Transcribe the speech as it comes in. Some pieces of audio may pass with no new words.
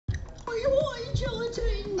Hi,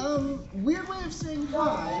 Gelatin. Weird way of saying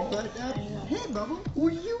hi, but, hey, Bubble.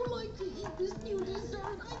 Would you like to eat this new dessert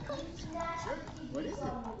I cooked? Sure. What is it?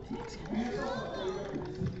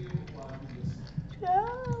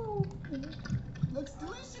 No. Looks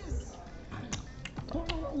delicious.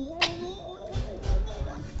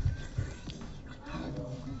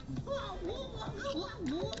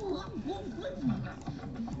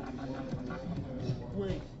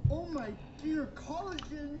 Wait, oh my dear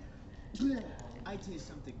collagen. Blech. I taste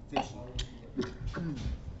something fishy.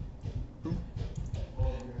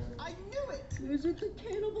 I knew it! Is it the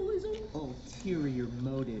cannibalism? Ulterior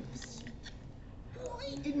motives.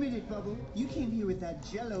 Admit it, Bubble. You came here with that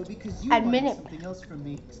Jell-O because you wanted something else from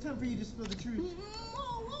me. It's time for you to spill the truth.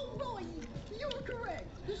 Oh, right. You're correct.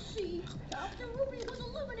 See, after Ruby was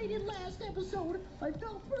eliminated last episode, I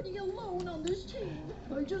felt pretty alone on this team.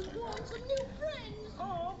 I just want some new friends.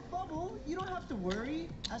 Oh, Bubble, you don't have to worry.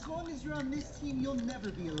 As long as you're on this team, you'll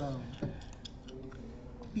never be alone.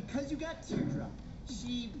 Because you got Teardrop.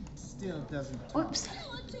 She still doesn't talk. Oops.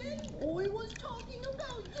 Skeleton, I was talking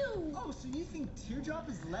about you. Oh, so you think Teardrop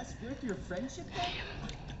is less worth your friendship then?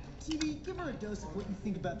 TV, give her a dose of what you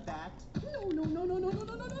think about that. No.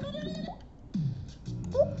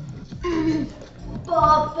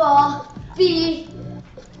 Baba, B,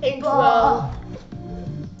 Ba.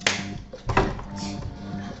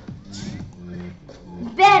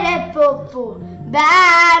 Better Popo,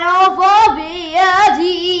 battle for BFD.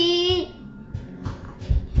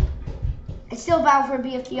 It's still battle for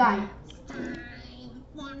BFDI.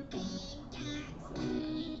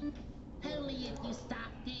 Only if you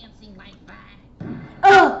stop dancing like that.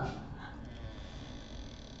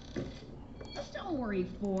 Don't worry,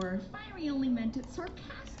 Four. Fiery only meant it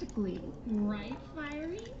sarcastically. Right,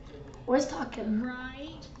 Fiery? Where's talking?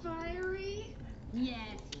 Right, Fiery?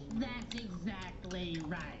 Yes, that's exactly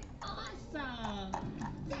right. Awesome!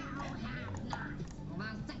 You have not.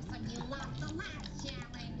 The six of you lost the last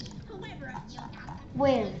challenge. Whoever of you got the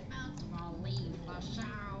Where? votes will leave the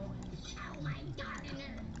show. Oh my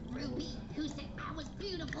gardener, Ruby, who said I was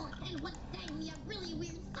beautiful and would sing me a really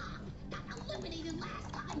weird song, got eliminated last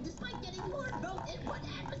time despite getting more votes in one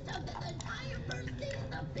episode than the entire first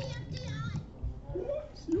season of BFDI.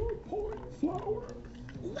 What's your point, Flower?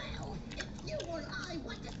 Well, if you or I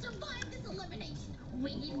want to survive this elimination,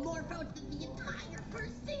 we need more votes than the entire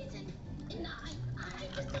first season. And I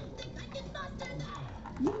just don't think I can muster that.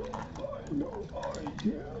 I know I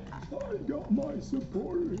can. I got my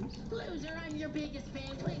supporters. Loser, I'm your biggest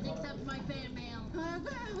fan. Please accept my fan mail.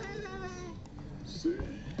 See?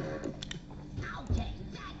 Okay,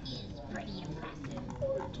 that is pretty impressive.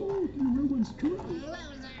 I told you it was true.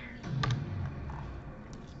 Loser.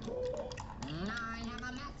 I have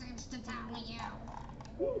a message to tell you.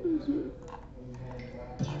 What is it?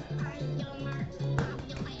 Despite your marked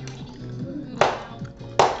popularity,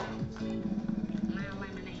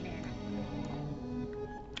 eliminated.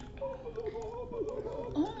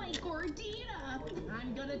 Oh my Gordita!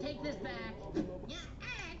 I'm gonna take this back. Yeah,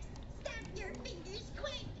 snap your fingers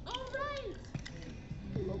quick. All right.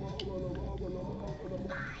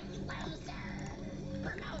 Bye, loser.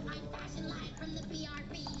 Promote my fashion line from the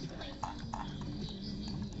BRB, please.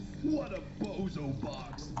 What a bozo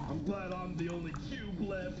box. I'm glad I'm the only cube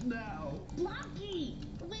left now. Blocky!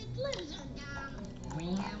 With loser gum, we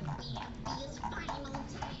have BFB's final 10.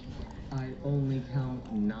 I only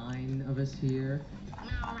count 9 of us here.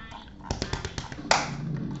 All right.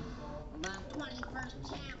 The 21st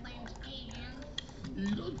challenge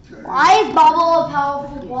is... Why is Bubble a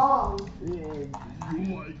powerful bomb? You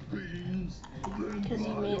like beans? Then Because he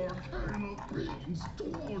buy made our can of beans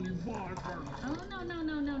 25%. Oh, no.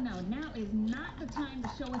 Now is not the time to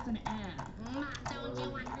show us an ad. Don't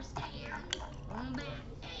you understand? That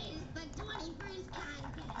is the 21st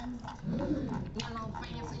contest. Yellow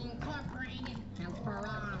Fantasy Incorporated has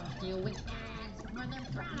barraged you with ads for their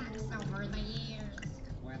products over the years.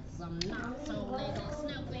 With some not-so-legal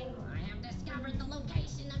snooping, I have discovered the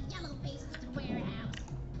location of Yellowface's warehouse,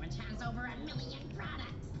 which has over 1 million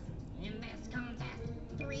products. In this contest,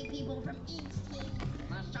 3 people from each team,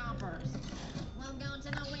 the shoppers, will go to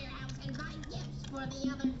the warehouse and buy gifts for the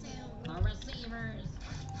other 2, the receivers.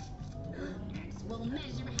 Next, we'll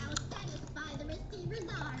measure how satisfied the receivers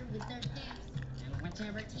are with their gifts, and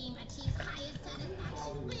whichever team achieves highest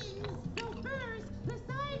satisfaction wins. So first,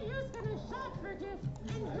 decide who's gonna shop for gifts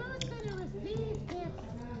and who's gonna receive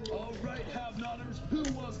gifts. All right, have-notters, who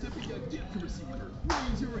wants to be a gift receiver?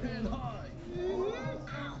 Raise your hand high. Oh,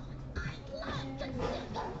 I love consuming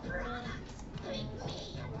products. Pick me.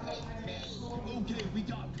 Okay, we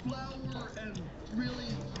got flour and really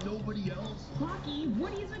nobody else. Rocky,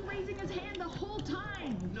 Woody's been raising his hand the whole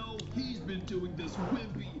time. No, he's been doing this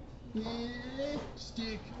wimpy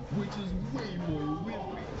stick, which is way more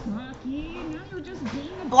wimpy. Rocky, now you're just being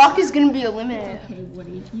a Block is gonna be eliminated. It's okay,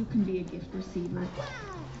 Woody. You can be a gift receiver. Wow!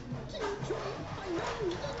 Team Troy, I know you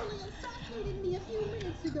literally assassinated me a few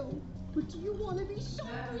minutes ago, but do you want to be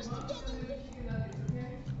solvers together?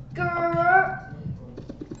 Grrr.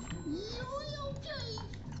 Okay!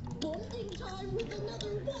 Bonding time with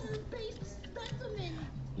another water-based specimen!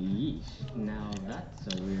 Yeesh. Now that's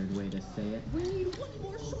a weird way to say it. We need one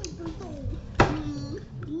more Schweikers though.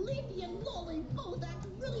 Leafy and Lolly both act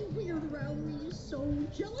really weird around me, so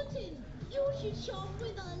Gelatin, you should shop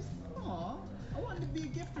with us. Aw, I wanted to be a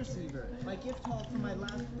gift receiver. My gift haul for my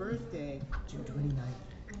last birthday, June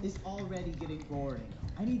 29th, is already getting boring.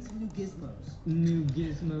 I need some new gizmos. New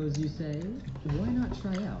gizmos, you say? Why not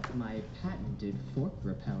try out my patented fork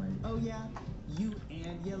repellent? Oh yeah? You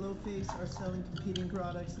and Yellowface are selling competing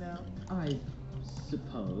products now? I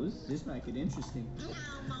suppose. This might get interesting. No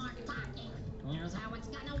more talking. Here's how it's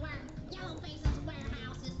gonna work. Yellowface's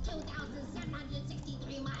warehouse is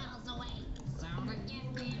 2,763 miles away. So to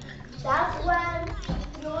get there, That's when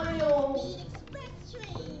Yo-Yo. Speed Express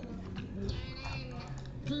train.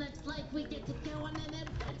 Looks like we get to go on an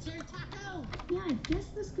adventure, Taco. Yeah, I guess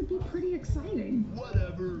this could be pretty exciting.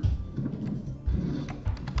 Whatever.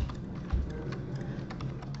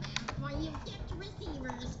 For you gift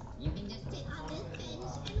receivers, you can just sit on this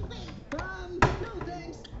bench and wait. No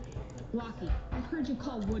thanks. Rocky, I heard you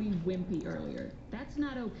call Woody wimpy earlier. That's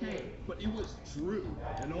not okay. But it was true,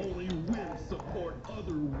 and only wimps support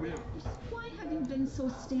other wimps. Why have you been so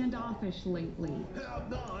standoffish lately? Have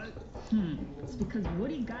not? It's because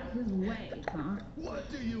Woody got his way, huh?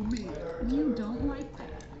 What do you mean? You don't like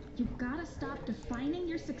that. You've gotta stop defining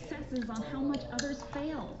your successes on how much others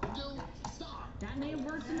fail. No, stop. That may have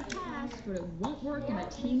worked in the past, but it won't work in a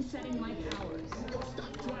team setting like ours.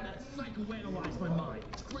 Stop trying to psychoanalyze my mind.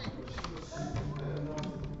 It's great.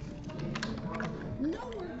 Now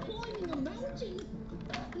we're climbing a mountain.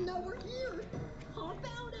 Now we're here. Hop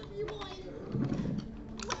out, everyone.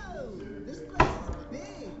 Whoa, this place is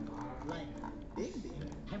big. Like, big, big.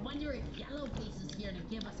 I wonder if Yellowface is here to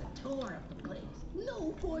give us a tour of the place.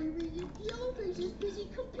 No, Fiery. Yellowface is busy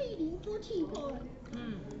competing for Teapot.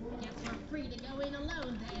 Guess we're free to go in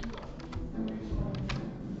alone then.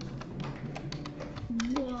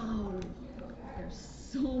 Whoa! There's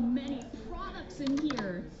so many products in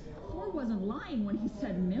here. Thor wasn't lying when he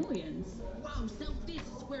said millions. Whoa, so this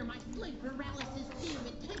is where my sleep paralysis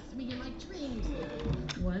demon takes me in my dreams.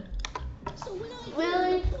 What? So when I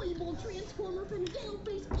Really? heard the playable transformer from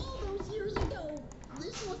Yellowface all those years ago,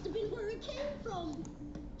 this must have been where it came from.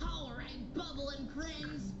 All right, Bubble and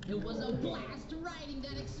friends. It was a blast riding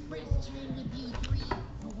that express train with you three.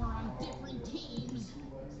 But we're on different teams,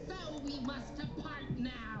 so we must depart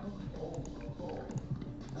now.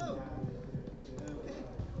 Oh. Okay.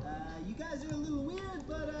 You guys are a little weird,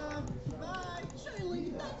 but, bye.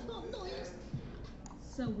 Shaylee, that's not nice.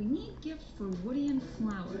 So we need gifts for Woody and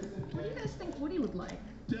Flower. What do you guys think Woody would like?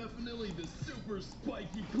 Definitely the super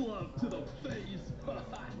spiky club to the face.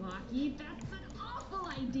 Rocky, that's an awful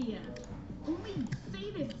idea. Only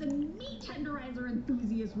sadists and meat tenderizer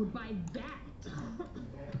enthusiasts would buy that.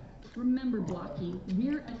 Remember, Blocky,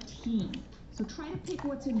 we're a team. So try to pick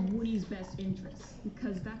what's in Woody's best interests,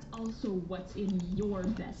 because that's also what's in your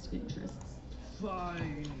best interests.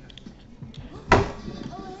 Fine.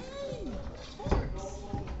 Oh, hey! Forks!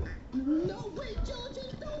 No, wait,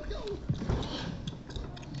 Gelatin, don't go!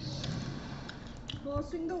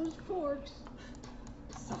 Tossing those forks.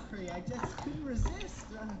 Sorry, I just couldn't resist.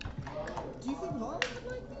 Do you think Lolly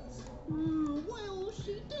would like these? Well,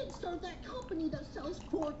 she did start that company that sells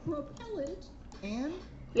fork repellent. And?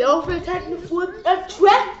 Yellowface had to flip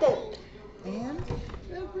attracted. And?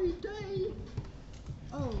 Every day.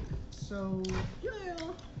 Oh, so... Yeah,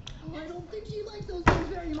 I don't think she likes those things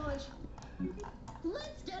very much.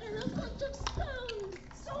 Let's get her a bunch of stones.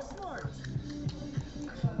 So smart.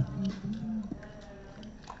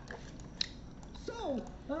 So,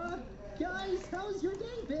 guys, how's your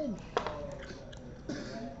day been?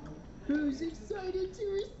 Who's excited to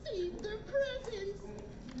receive their presents?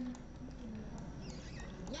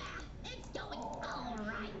 Yeah, it's going all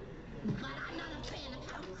right. But I'm not a fan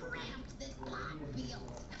of how cramped this plot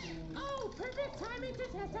feels. Oh, perfect timing to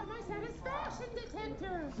test out my satisfaction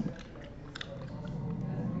detector.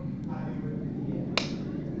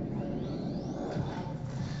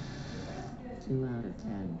 2 out of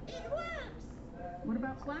 10. It works. What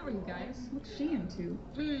about Flower, you guys? What's she into?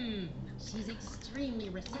 She's extremely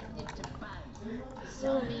receptive to bugs.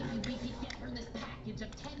 So maybe we could get her this package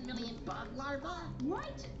of 10 million bug larvae?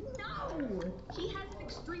 What? No! She has an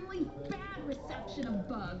extremely bad reception of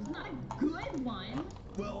bugs, not a good one.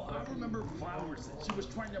 Well, I remember Flower said she was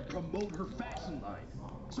trying to promote her fashion line.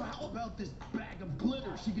 So how about this bag of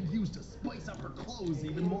glitter she could use to spice up her clothes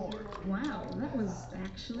even more? Wow, that was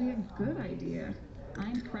actually a good idea.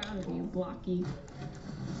 I'm proud of you, Blocky.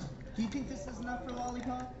 Do you think this is enough for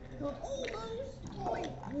Lollipop? Almost. Wait,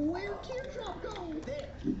 where'd Teardrop go? There.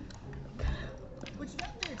 What you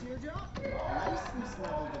got there, Teardrop? Niceness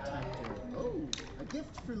level detector. Oh, a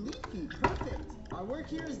gift for Leafy. Perfect. Our work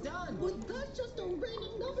here is done. But that's just a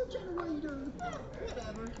random number generator.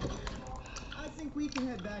 Whatever. I think we can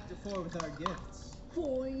head back to 4 with our gifts.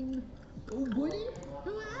 Fine. Oh, Woody?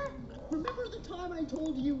 Remember the time I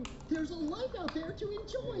told you there's a life out there to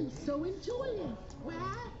enjoy, so enjoy it. What?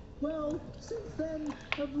 Well, since then,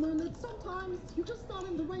 I've learned that sometimes you're just not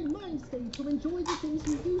in the right mind state to enjoy the things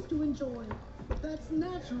you used to enjoy. That's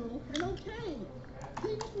natural and okay.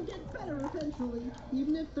 Things will get better eventually,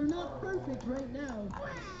 even if they're not perfect right now.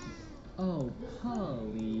 Oh,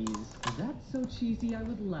 please. That's so cheesy I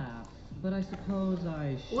would laugh. But I suppose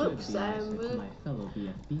I should Whoops, be nicer to I'm- my fellow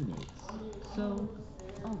BFB mates. So,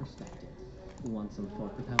 I'll respect it. Want some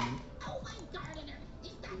fork repellent? Oh my gardener!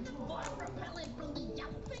 Is that the fork repellent from the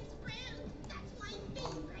Yellowfix brand? That's my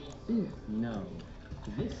favorite! Ew, no.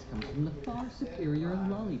 This comes from the far superior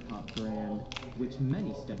Lollipop brand, which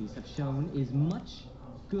many studies have shown is much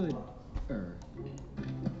good-er.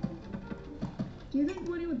 Do you think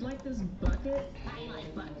Woody would like this bucket? I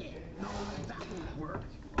like bucket. No, that won't work.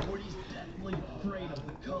 Woody's definitely afraid of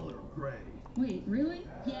the color gray. Wait, really?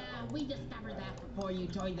 Yeah, we discovered that before you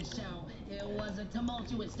joined the show. It was a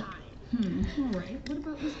tumultuous time. Alright. What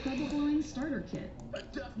about this bubble blowing starter kit?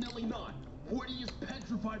 Definitely not. Woody is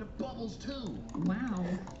petrified of bubbles too. Wow.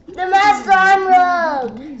 The Master Arm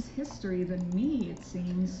Rug! Woody's history than me, it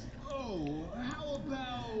seems. Oh, how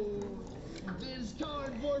about this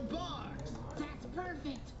cardboard box? That's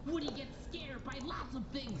perfect. Woody gets scared by lots of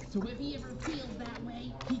things, so if he ever feels that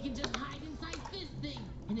way, he can just hide inside this thing,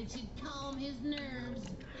 and it should calm his nerves.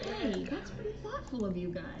 Hey, that's pretty thoughtful of you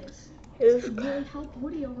guys. Oof. Could really help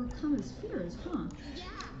Woody overcome his fears, huh? Yeah.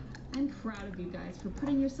 I'm proud of you guys for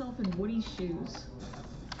putting yourself in Woody's shoes.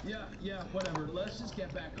 Yeah, whatever. Let's just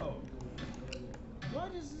get back home. Why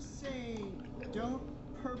does this say, don't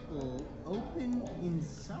purple, open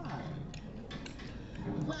inside?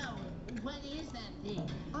 Well, what is that thing?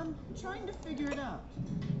 I'm trying to figure it out.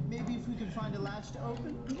 Maybe if we can find a latch to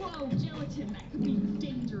open? Whoa, gelatin, that could be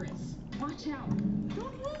dangerous. Watch out.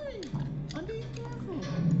 Don't worry. I'm being careful.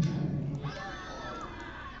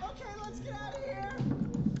 Okay, let's get out of here.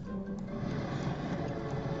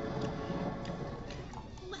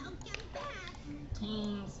 Welcome back.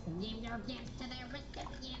 Teams, give your gifts to their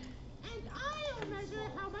recipients. And I'll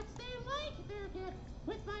measure how much they like their gift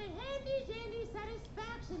with my handy-dandy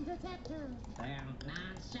satisfaction detector. Well,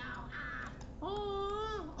 not show off.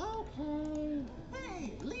 Oh, okay.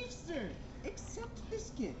 Hey, Leafster, accept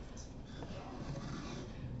this gift.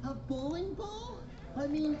 A bowling ball? I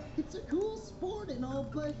mean, it's a cool sport and all,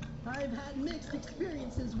 but I've had mixed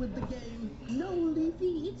experiences with the game. No,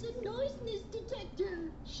 Leafy, it's a niceness detector.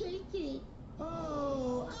 Shake it.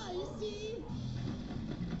 Oh, I see.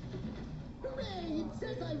 Hooray, it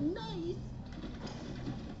says I'm nice.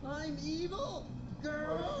 I'm evil.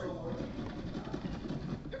 Girl.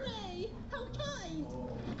 Hooray, how kind.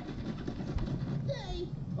 Hey,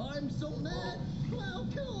 I'm so mad. Wow,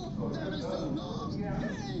 cool. That is so wrong.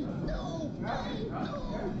 Hey, no. Hey, no.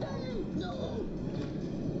 Hey, no.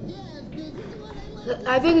 Yes, this is what I like.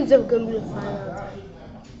 I think it's gonna be the final.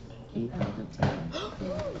 8 out of 10.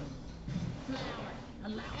 Flower,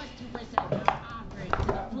 allow us to present our offering to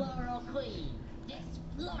the Floral Queen. This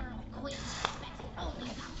Floral Queen expects only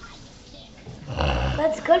the highest standards.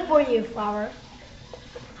 That's good for you, Flower.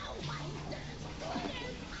 Oh, my goodness. I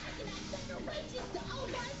can have decorations to all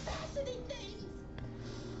my fascinating things.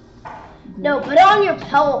 No, put it on your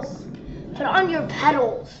petals. Put it on your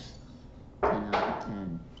petals. 10 out of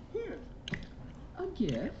 10. Here. A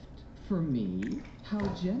gift? For me? How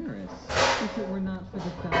generous. If it were not for the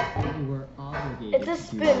fact that you were obligated It's a to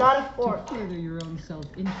spoon, do it, not a fork. to further your own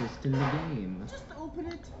self-interest in the game. Just open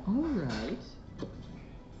it. Alright.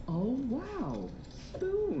 Oh, wow.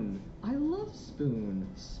 Spoon. I love Spoon.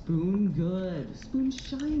 Spoon good. Spoon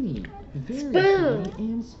shiny. Very Spoon.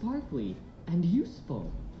 shiny and sparkly. And useful.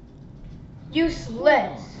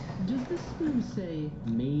 Useless. Does the spoon say,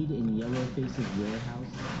 made in Yellowface's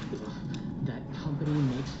warehouse? That company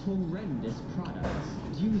makes horrendous products.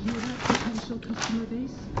 Do you hear that, potential customer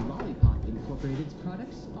base? Lollipop Incorporated's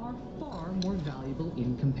products are far more valuable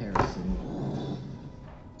in comparison.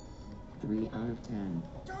 3 out of 10.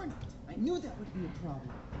 Darn it! I knew that would be a problem.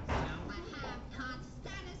 So the have-nots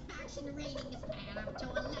satisfaction ratings add up to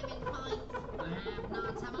 11 points. The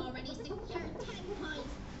have-nots have already secured 10 points,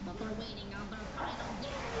 but they're waiting on their final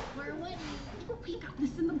gift for Woody. We got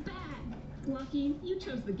this in the bag. Lucky, you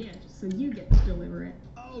chose the gift, so you get to deliver it.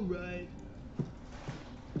 All right.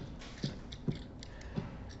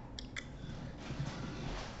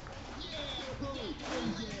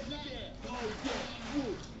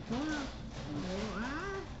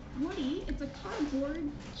 Woody, it's a cardboard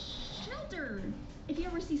shelter. If you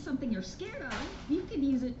ever see something you're scared of, you could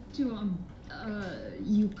use it to,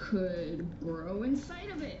 you could burrow inside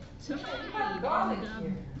of it to hide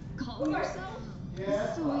and, calm yourself. So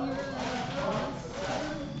you're,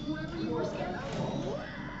 whatever you were scared of.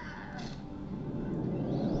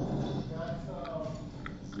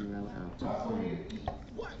 0 out of 10.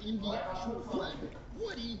 What in the actual flip?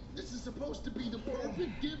 Woody, this is supposed to be the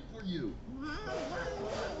perfect gift for you.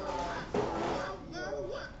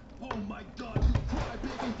 Oh my God, you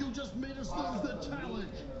crybaby! You just made us lose the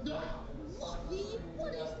challenge. Lucky,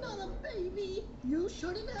 Woody's not a baby. You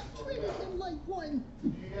shouldn't have treated him like one.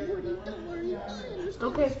 Woody, don't worry. I understand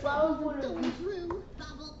Okay, the follow struggle you're going through.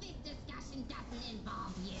 Bubble, this discussion doesn't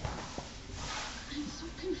involve you. I'm so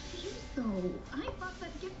confused, though. I thought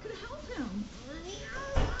that gift could help him.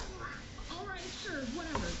 All right, sure,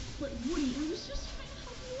 whatever. But Woody, I was just trying to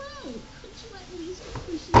help you out. Could you at least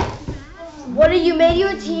appreciate that? Woody, you made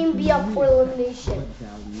your team be up for elimination. What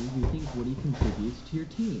value you think Woody contributes to your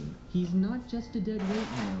team? He's not just a dead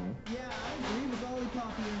weight now. Yeah, I agree with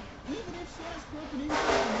Lollipop here. Even if she has broken into it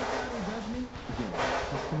and look out and judge me. Again,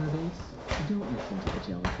 customer base, don't listen to the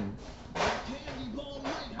gelatin. Candy ball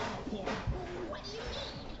might have a point. What do you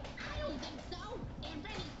mean? I don't think so. If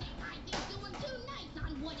anything, I think you were too nice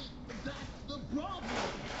on Woody. That's the problem.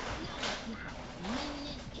 No, it's not.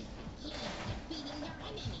 Meanness is the key to defeating your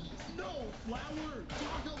enemies. No, Flower.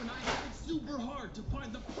 Taco and I tried super hard to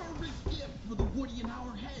find the perfect gift for the Woody in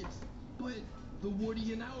our heads. But the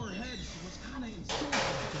Woody in our heads was kind of insulting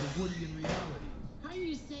to the Woody in reality. Are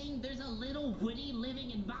you saying there's a little Woody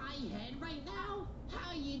living in my head right now?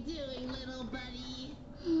 How you doing, little buddy?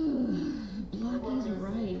 Blocky's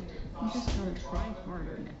right. You just gotta try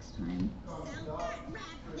harder next time. So that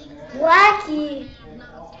wraps things up. Blackie.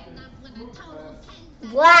 Have-nots end up with a total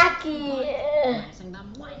 10 Blackie. placing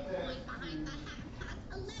them 1 point behind the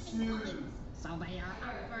have-nots 11 points. So they are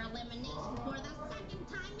up for elimination for the second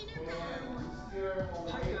time in a row.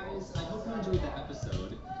 Hi guys, I hope you enjoyed the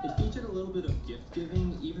episode. It featured a little bit of gift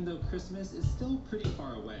giving, even though Christmas is still pretty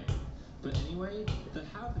far away. But anyway, the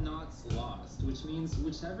have-nots lost, which means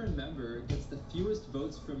whichever member gets the fewest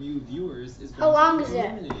votes from you viewers is How long going to is be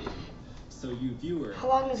it? eliminated. So you viewers, How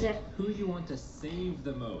long is it? who you want to save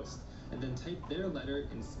the most, and then type their letter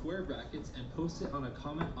in square brackets and post it on a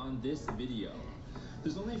comment on this video.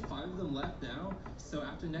 There's only 5 of them left now, so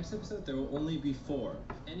after next episode there will only be 4.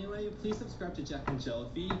 Anyway, please subscribe to Jack and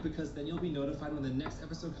Jellyfeed because then you'll be notified when the next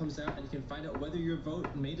episode comes out and you can find out whether your vote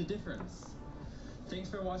made a difference. Thanks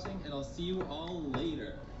for watching, and I'll see you all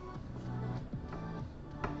later.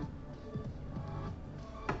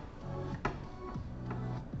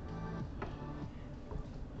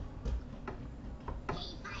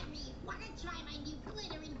 Hey, Fiery, wanna try my new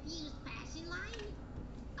glitter-infused fashion line?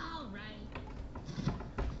 All right.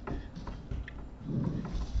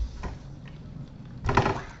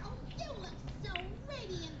 Wow, you look so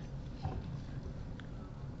radiant.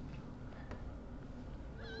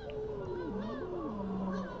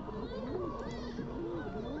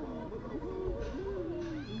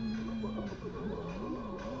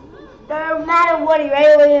 They're mad at Woody,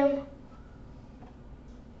 right, William?